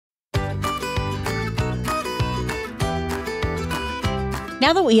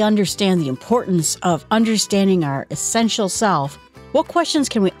Now that we understand the importance of understanding our essential self, what questions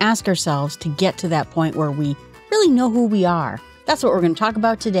can we ask ourselves to get to that point where we really know who we are? That's what we're going to talk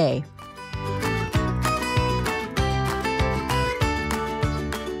about today.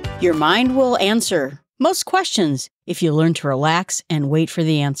 Your mind will answer most questions if you learn to relax and wait for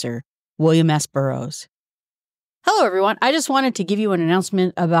the answer. William S. Burroughs. Hello, everyone. I just wanted to give you an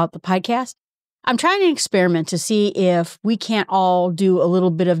announcement about the podcast. I'm trying an experiment to see if we can't all do a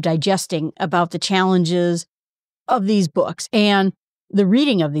little bit of digesting about the challenges of these books and the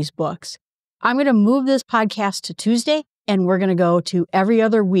reading of these books. I'm going to move this podcast to Tuesday, and we're going to go to every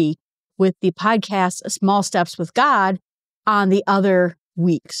other week with the podcast Small Steps with God on the other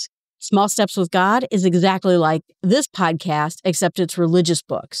weeks. Small Steps with God is exactly like this podcast, except it's religious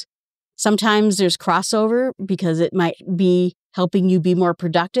books. Sometimes there's crossover because it might be helping you be more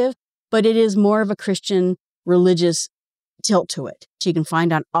productive, but it is more of a Christian religious tilt to it. So you can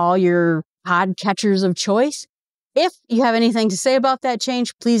find on all your podcatchers of choice. If you have anything to say about that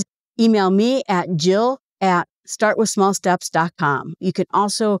change, please email me at jill@startwithsmallsteps.com. You can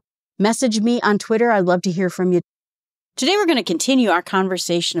also message me on Twitter. I'd love to hear from you. Today, we're going to continue our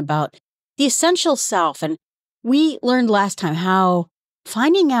conversation about the essential self. And we learned last time how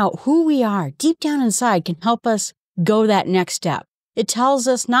finding out who we are deep down inside can help us go that next step. It tells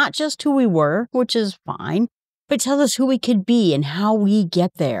us not just who we were, which is fine, but it tells us who we could be and how we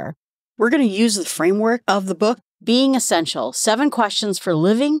get there. We're going to use the framework of the book, Being Essential, 7 Questions for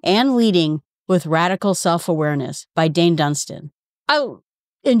Living and Leading with Radical Self-Awareness by Dain Dunston. I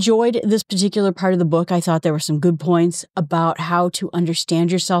enjoyed this particular part of the book. I thought there were some good points about how to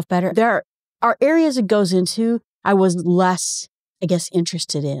understand yourself better. There are areas it goes into I was less,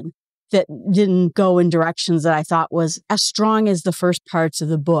 interested in, that didn't go in directions that I thought was as strong as the first parts of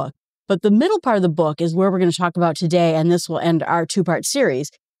the book. But the middle part of the book is where we're going to talk about today, and this will end our 2-part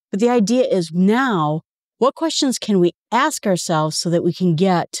series. But the idea is now, what questions can we ask ourselves so that we can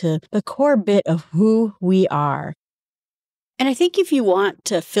get to the core bit of who we are? And I think if you want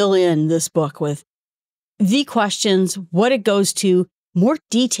to fill in this book with the questions, what it goes to, more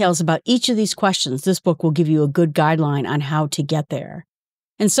details about each of these questions, this book will give you a good guideline on how to get there.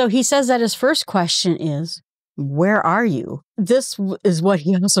 And so he says that his first question is, where are you? This is what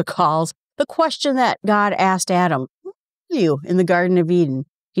he also calls the question that God asked Adam. Where are you in the Garden of Eden?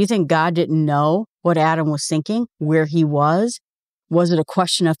 Do you think God didn't know what Adam was thinking, where he was? Was it a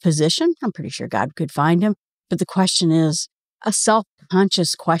question of position? I'm pretty sure God could find him. But the question is a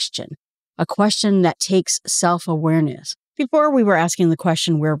self-conscious question, a question that takes self-awareness. Before we were asking the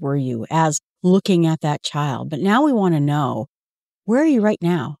question, where were you, as looking at that child. But now we want to know, where are you right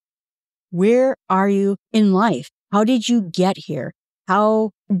now? Where are you in life? How did you get here?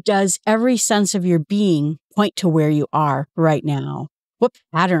 How does every sense of your being point to where you are right now? What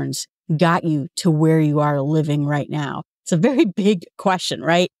patterns got you to where you are living right now? It's a very big question,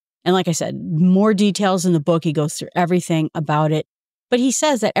 right? And like I said, more details in the book. He goes through everything about it. But he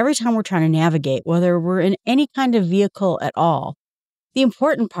says that every time we're trying to navigate, whether we're in any kind of vehicle at all, the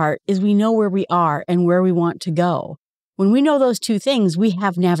important part is we know where we are and where we want to go. When we know those two things, we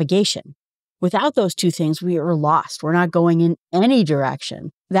have navigation. Without those two things, we are lost. We're not going in any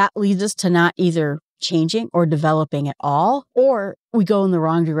direction. That leads us to not either changing or developing at all, or we go in the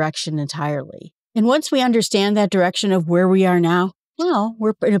wrong direction entirely. And once we understand that direction of where we are now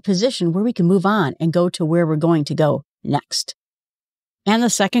we're in a position where we can move on and go to where we're going to go next. And the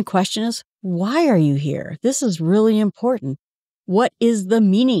second question is, why are you here? This is really important. What is the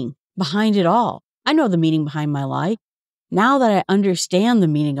meaning behind it all? I know the meaning behind my life. Now that I understand the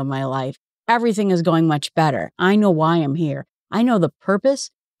meaning of my life, everything is going much better. I know why I'm here. I know the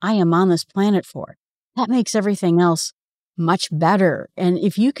purpose I am on this planet for. That makes everything else much better. And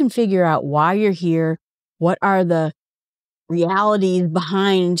if you can figure out why you're here, what are the realities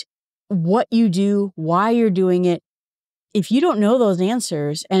behind what you do, why you're doing it, if you don't know those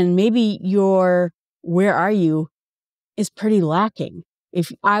answers, and maybe your where are you is pretty lacking.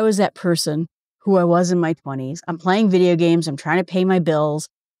 If I was that person who I was in my 20s, I'm playing video games, I'm trying to pay my bills.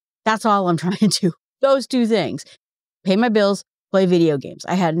 That's all I'm trying to do. Those two things. Pay my bills, play video games.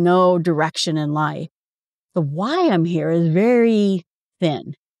 I had no direction in life. The why I'm here is very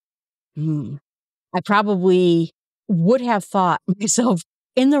thin. I probably would have thought myself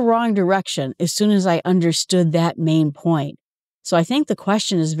in the wrong direction as soon as I understood that main point. So I think the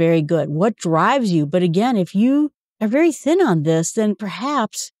question is very good. What drives you? But again, if you are very thin on this, then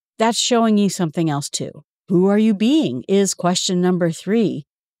perhaps that's showing you something else too. Who are you being is question number 3,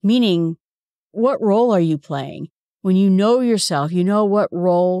 meaning what role are you playing? When you know yourself, you know what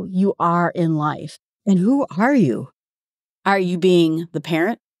role you are in life. And who are you? Are you being the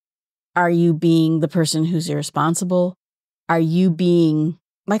parent? Are you being the person who's irresponsible? Are you being,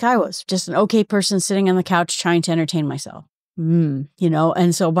 like I was, just an okay person sitting on the couch trying to entertain myself? And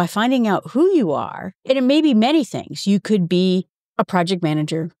so by finding out who you are, and it may be many things. You could be a project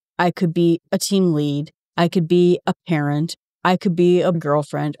manager. I could be a team lead. I could be a parent. I could be a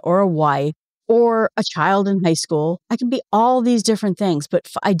girlfriend or a wife or a child in high school. I can be all these different things, but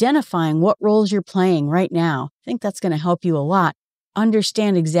identifying what roles you're playing right now, I think that's going to help you a lot.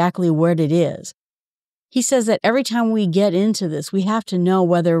 Understand exactly what it is. He says that every time we get into this, we have to know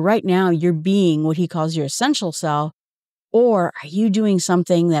whether right now you're being what he calls your essential self, or are you doing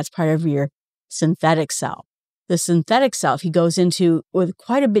something that's part of your synthetic self? The synthetic self, he goes into with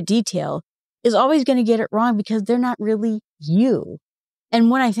quite a bit of detail, is always going to get it wrong because they're not really you. And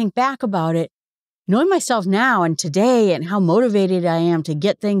when I think back about it, knowing myself now and today and how motivated I am to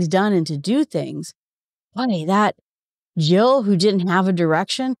get things done and to do things, boy, that Jill who didn't have a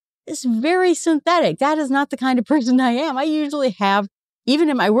direction is very synthetic. That is not the kind of person I am. I usually have, even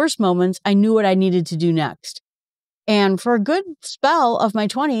in my worst moments, I knew what I needed to do next. And for a good spell of my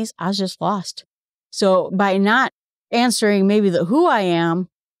 20s, I was just lost. So by not answering maybe the who I am,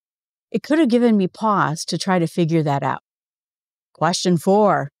 it could have given me pause to try to figure that out. Question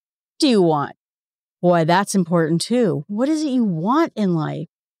 4, what do you want? Boy, that's important too. What is it you want in life?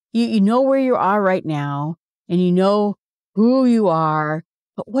 You know where you are right now, and you know who you are,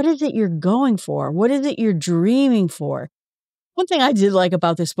 but what is it you're going for? What is it you're dreaming for? One thing I did like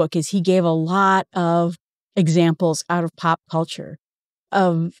about this book is he gave a lot of examples out of pop culture,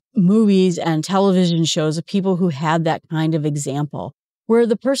 of movies and television shows of people who had that kind of example, where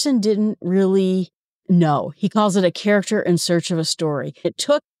the person didn't really know. He calls it a character in search of a story. It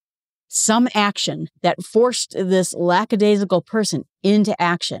took some action that forced this lackadaisical person into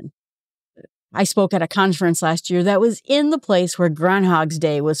action. I spoke at a conference last year that was in the place where Groundhog's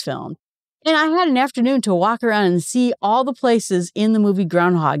Day was filmed. And I had an afternoon to walk around and see all the places in the movie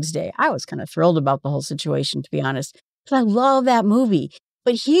Groundhog's Day. I was kind of thrilled about the whole situation, to be honest, because I love that movie.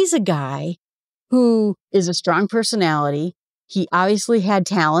 But he's a guy who is a strong personality. He obviously had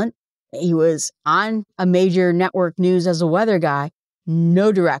talent. He was on a major network news as a weather guy.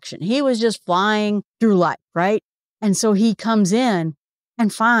 No direction. He was just flying through life, right? And so he comes in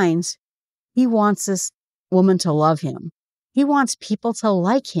and finds he wants this woman to love him. He wants people to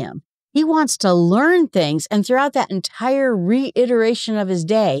like him. He wants to learn things. And throughout that entire reiteration of his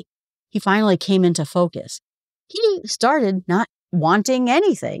day, he finally came into focus. He started not wanting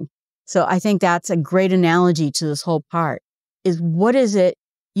anything. So I think that's a great analogy to this whole part, is what is it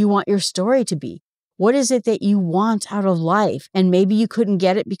you want your story to be? What is it that you want out of life? And maybe you couldn't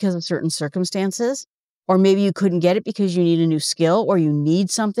get it because of certain circumstances, or maybe you couldn't get it because you need a new skill or you need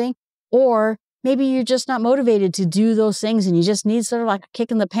something, or maybe you're just not motivated to do those things and you just need sort of like a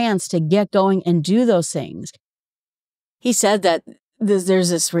kick in the pants to get going and do those things. He said that there's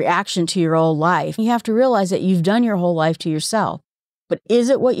this reaction to your old life. You have to realize that you've done your whole life to yourself. But is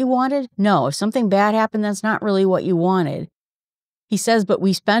it what you wanted? No. If something bad happened, that's not really what you wanted. He says, but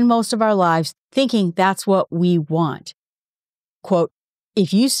we spend most of our lives thinking that's what we want. Quote,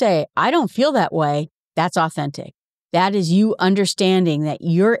 if you say, I don't feel that way, that's authentic. That is you understanding that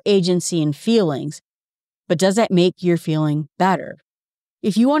your agency and feelings, but does that make your feeling better?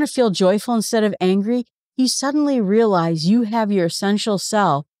 If you want to feel joyful instead of angry, you suddenly realize you have your essential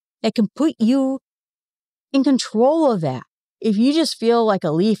self that can put you in control of that. If you just feel like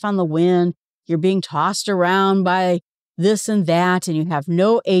a leaf on the wind, you're being tossed around by this and that, and you have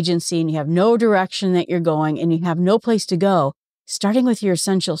no agency and you have no direction that you're going and you have no place to go, starting with your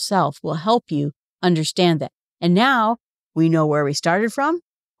essential self will help you understand that. And now we know where we started from,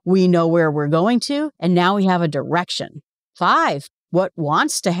 we know where we're going to, and now we have a direction. 5, what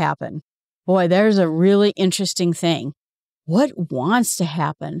wants to happen? Boy, there's a really interesting thing. What wants to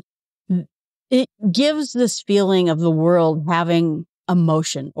happen? It gives this feeling of the world having a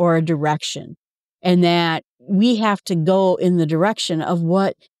motion or a direction, and that we have to go in the direction of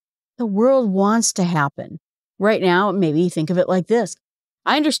what the world wants to happen. Right now, maybe think of it like this.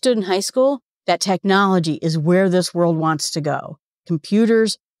 I understood in high school that technology is where this world wants to go.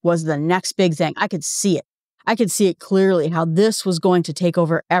 Computers was the next big thing. I could see it. I could see it clearly how this was going to take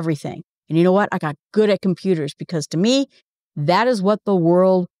over everything. And you know what? I got good at computers because to me, that is what the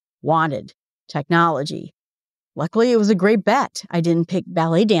world wanted. Technology. Luckily, it was a great bet. I didn't pick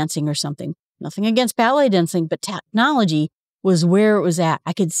ballet dancing or something. Nothing against ballet dancing, but technology was where it was at.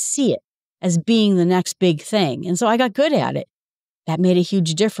 I could see it as being the next big thing. And so I got good at it. That made a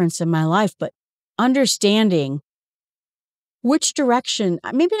huge difference in my life. But understanding which direction,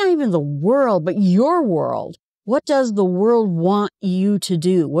 maybe not even the world, but your world What does the world want you to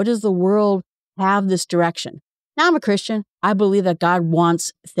do? What does the world have this direction? Now, I'm a Christian. I believe that God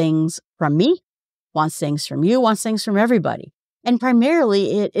wants things from me, wants things from you, wants things from everybody. And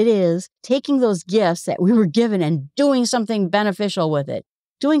primarily it is taking those gifts that we were given and doing something beneficial with it,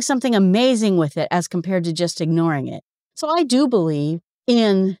 doing something amazing with it as compared to just ignoring it. So I do believe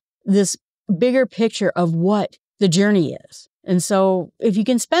in this bigger picture of what the journey is. And so if you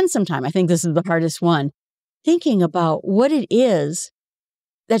can spend some time, I think this is the hardest one, thinking about what it is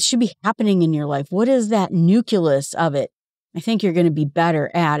that should be happening in your life. What is that nucleus of it? I think you're going to be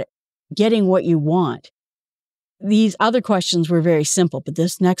better at getting what you want. These other questions were very simple, but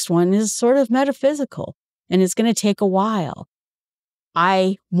this next one is sort of metaphysical, and it's going to take a while.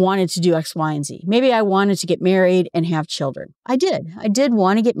 I wanted to do X, Y, and Z. Maybe I wanted to get married and have children. I did. I did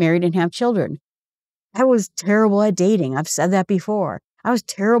want to get married and have children. I was terrible at dating. I've said that before. I was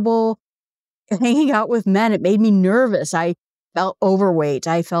terrible at hanging out with men. It made me nervous. I felt overweight.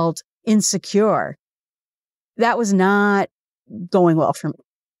 I felt insecure. That was not going well for me.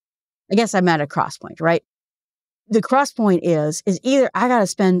 I guess I'm at a cross point, right? The cross point is either I got to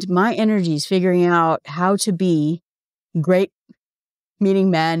spend my energies figuring out how to be great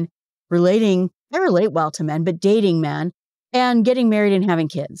meeting men, I relate well to men, but dating men and getting married and having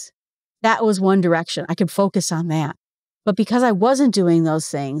kids. That was one direction. I could focus on that. But because I wasn't doing those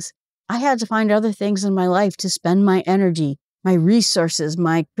things, I had to find other things in my life to spend my energy, my resources,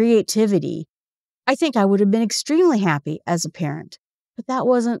 my creativity. I think I would have been extremely happy as a parent, but that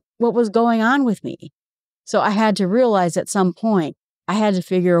wasn't what was going on with me. So I had to realize at some point, I had to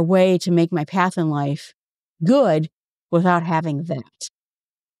figure a way to make my path in life good without having that.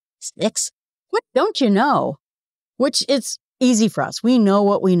 6, what don't you know? Which it's easy for us. We know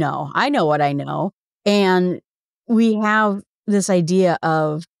what we know. I know what I know. And we have this idea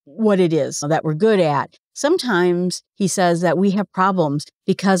of what it is that we're good at. Sometimes he says that we have problems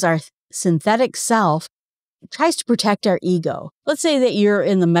because our synthetic self tries to protect our ego. Let's say that you're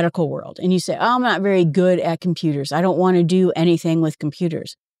in the medical world and you say, oh, I'm not very good at computers. I don't want to do anything with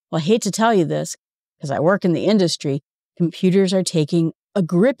computers. Well, I hate to tell you this because I work in the industry. Computers are taking a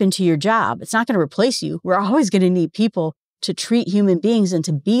grip into your job. It's not going to replace you. We're always going to need people to treat human beings and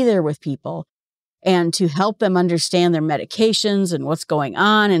to be there with people and to help them understand their medications and what's going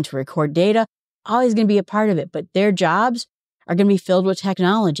on and to record data. Always going to be a part of it. But their jobs are going to be filled with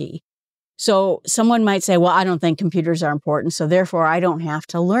technology. So someone might say, well, I don't think computers are important, so therefore I don't have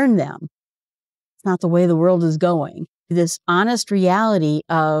to learn them. It's not the way the world is going. This honest reality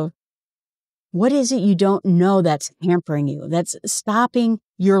of what is it you don't know that's hampering you, that's stopping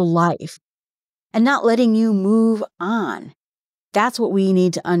your life and not letting you move on. That's what we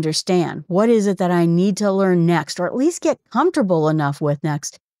need to understand. What is it that I need to learn next, or at least get comfortable enough with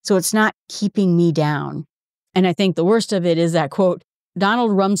next so it's not keeping me down? And I think the worst of it is that quote,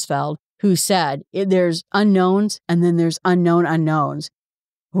 Donald Rumsfeld, who said, there's unknowns and then there's unknown unknowns.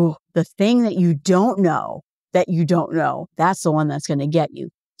 Ooh, the thing that you don't know, that's the one that's going to get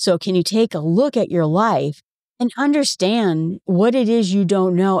you. So can you take a look at your life and understand what it is you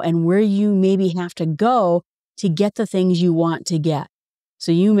don't know and where you maybe have to go to get the things you want to get?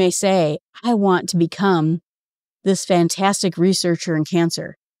 So you may say, I want to become this fantastic researcher in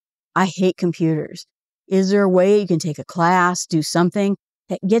cancer. I hate computers. Is there a way you can take a class, do something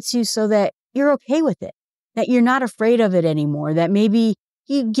that gets you so that you're okay with it, that you're not afraid of it anymore, that maybe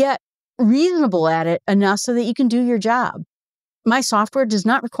you get reasonable at it enough so that you can do your job? My software does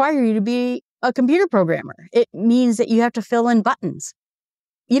not require you to be a computer programmer. It means that you have to fill in buttons.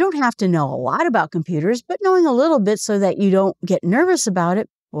 You don't have to know a lot about computers, but knowing a little bit so that you don't get nervous about it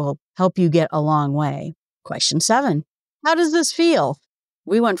will help you get a long way. Question 7, how does this feel?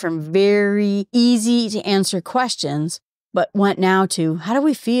 We went from very easy to answer questions, but went now to how do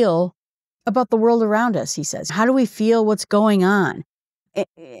we feel about the world around us, he says. How do we feel what's going on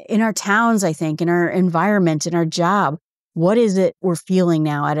in our towns, I think, in our environment, in our job? What is it we're feeling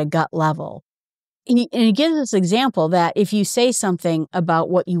now at a gut level? And he gives this example that if you say something about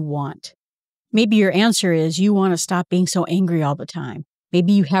what you want, maybe your answer is you want to stop being so angry all the time.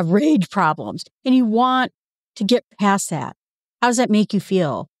 Maybe you have rage problems and you want to get past that. How does that make you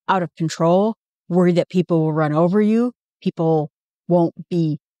feel? Out of control? Worried that people will run over you? People won't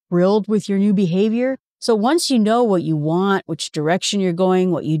be thrilled with your new behavior? So once you know what you want, which direction you're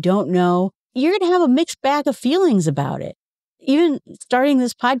going, what you don't know, you're going to have a mixed bag of feelings about it. Even starting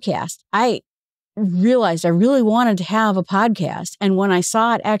this podcast, I realized I really wanted to have a podcast. And when I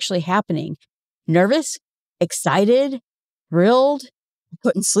saw it actually happening, nervous, excited, thrilled,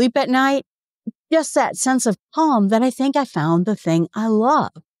 couldn't sleep at night, just that sense of calm that I think I found the thing I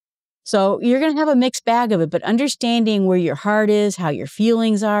love. So you're going to have a mixed bag of it, but understanding where your heart is, how your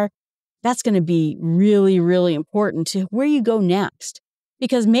feelings are, that's going to be really, really important to where you go next.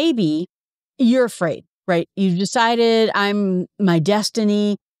 Because maybe you're afraid, right? You've decided my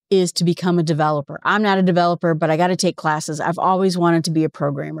destiny is to become a developer. I'm not a developer, but I got to take classes. I've always wanted to be a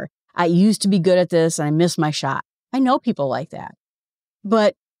programmer. I used to be good at this and I missed my shot. I know people like that,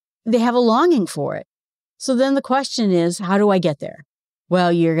 but they have a longing for it. So then the question is, how do I get there?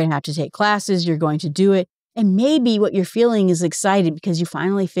 Well, you're going to have to take classes. You're going to do it. And maybe what you're feeling is excited because you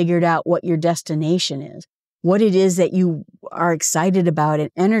finally figured out what your destination is, what it is that you are excited about and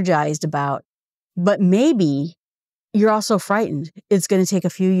energized about. But maybe you're also frightened. It's going to take a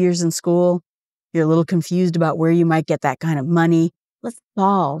few years in school. You're a little confused about where you might get that kind of money. Let's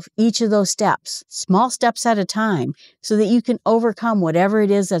solve each of those steps, small steps at a time, so that you can overcome whatever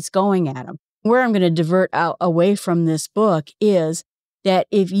it is that's going at them. Where I'm going to divert out away from this book is that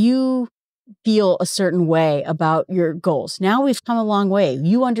if you feel a certain way about your goals, now we've come a long way.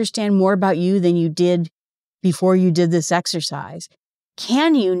 You understand more about you than you did before you did this exercise.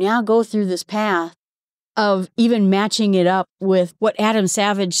 Can you now go through this path of even matching it up with what Adam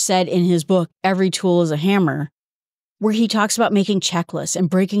Savage said in his book, Every Tool is a Hammer, where he talks about making checklists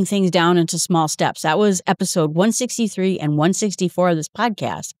and breaking things down into small steps? That was episode 163 and 164 of this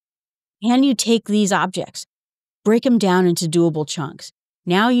podcast. Can you take these objects, break them down into doable chunks?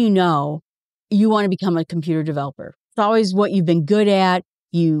 Now you know you want to become a computer developer. It's always what you've been good at.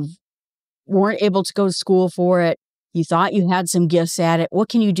 You weren't able to go to school for it. You thought you had some gifts at it. What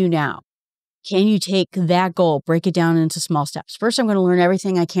can you do now? Can you take that goal, break it down into small steps? First, I'm going to learn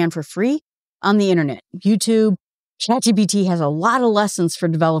everything I can for free on the internet. YouTube, ChatGPT has a lot of lessons for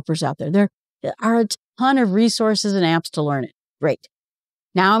developers out there. There are a ton of resources and apps to learn it. Great.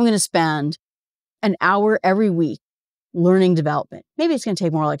 Now I'm going to spend an hour every week learning development. Maybe it's going to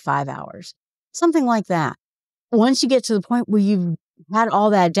take more like 5 hours, something like that. Once you get to the point where you've had all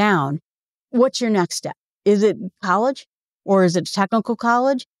that down, what's your next step? Is it college, or is it technical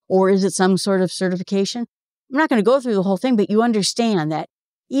college, or is it some sort of certification? I'm not going to go through the whole thing, but you understand that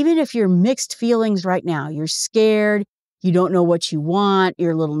even if you're mixed feelings right now, you're scared, you don't know what you want,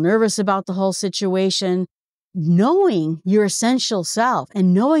 you're a little nervous about the whole situation, knowing your essential self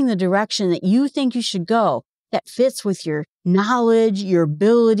and knowing the direction that you think you should go that fits with your knowledge, your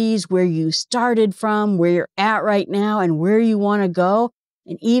abilities, where you started from, where you're at right now, and where you want to go.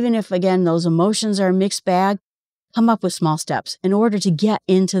 And even if, again, those emotions are a mixed bag, come up with small steps in order to get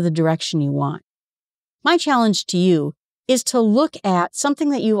into the direction you want. My challenge to you is to look at something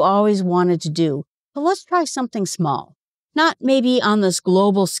that you've always wanted to do, but let's try something small, not maybe on this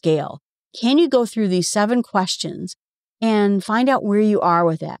global scale. Can you go through these 7 questions and find out where you are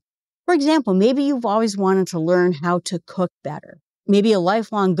with that? For example, maybe you've always wanted to learn how to cook better. Maybe a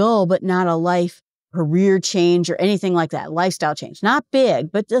lifelong goal, but not a life career change or anything like that, lifestyle change. Not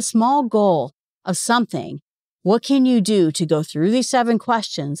big, but a small goal of something. What can you do to go through these 7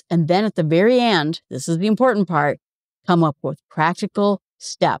 questions? And then at the very end, this is the important part, come up with practical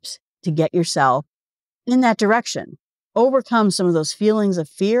steps to get yourself in that direction. Overcome some of those feelings of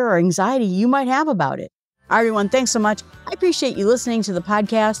fear or anxiety you might have about it. All right, everyone, thanks so much. I appreciate you listening to the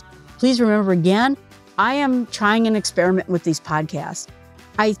podcast. Please remember again, I am trying an experiment with these podcasts.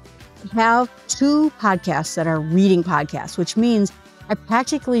 I have 2 podcasts that are reading podcasts, which means I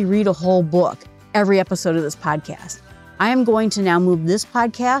practically read a whole book every episode of this podcast. I am going to now move this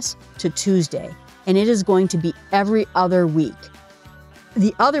podcast to Tuesday, and it is going to be every other week.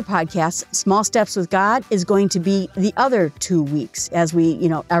 The other podcast, Small Steps with God, is going to be the other 2 weeks as we,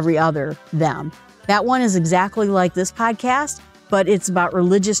 every other them. That one is exactly like this podcast, but it's about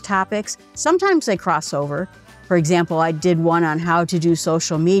religious topics. Sometimes they cross over. For example, I did one on how to do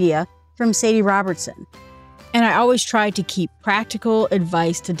social media from Sadie Robertson. And I always try to keep practical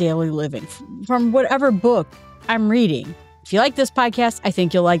advice to daily living from whatever book I'm reading. If you like this podcast, I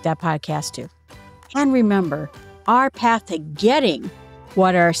think you'll like that podcast too. And remember, our path to getting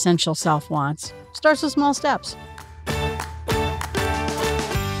what our essential self wants starts with small steps.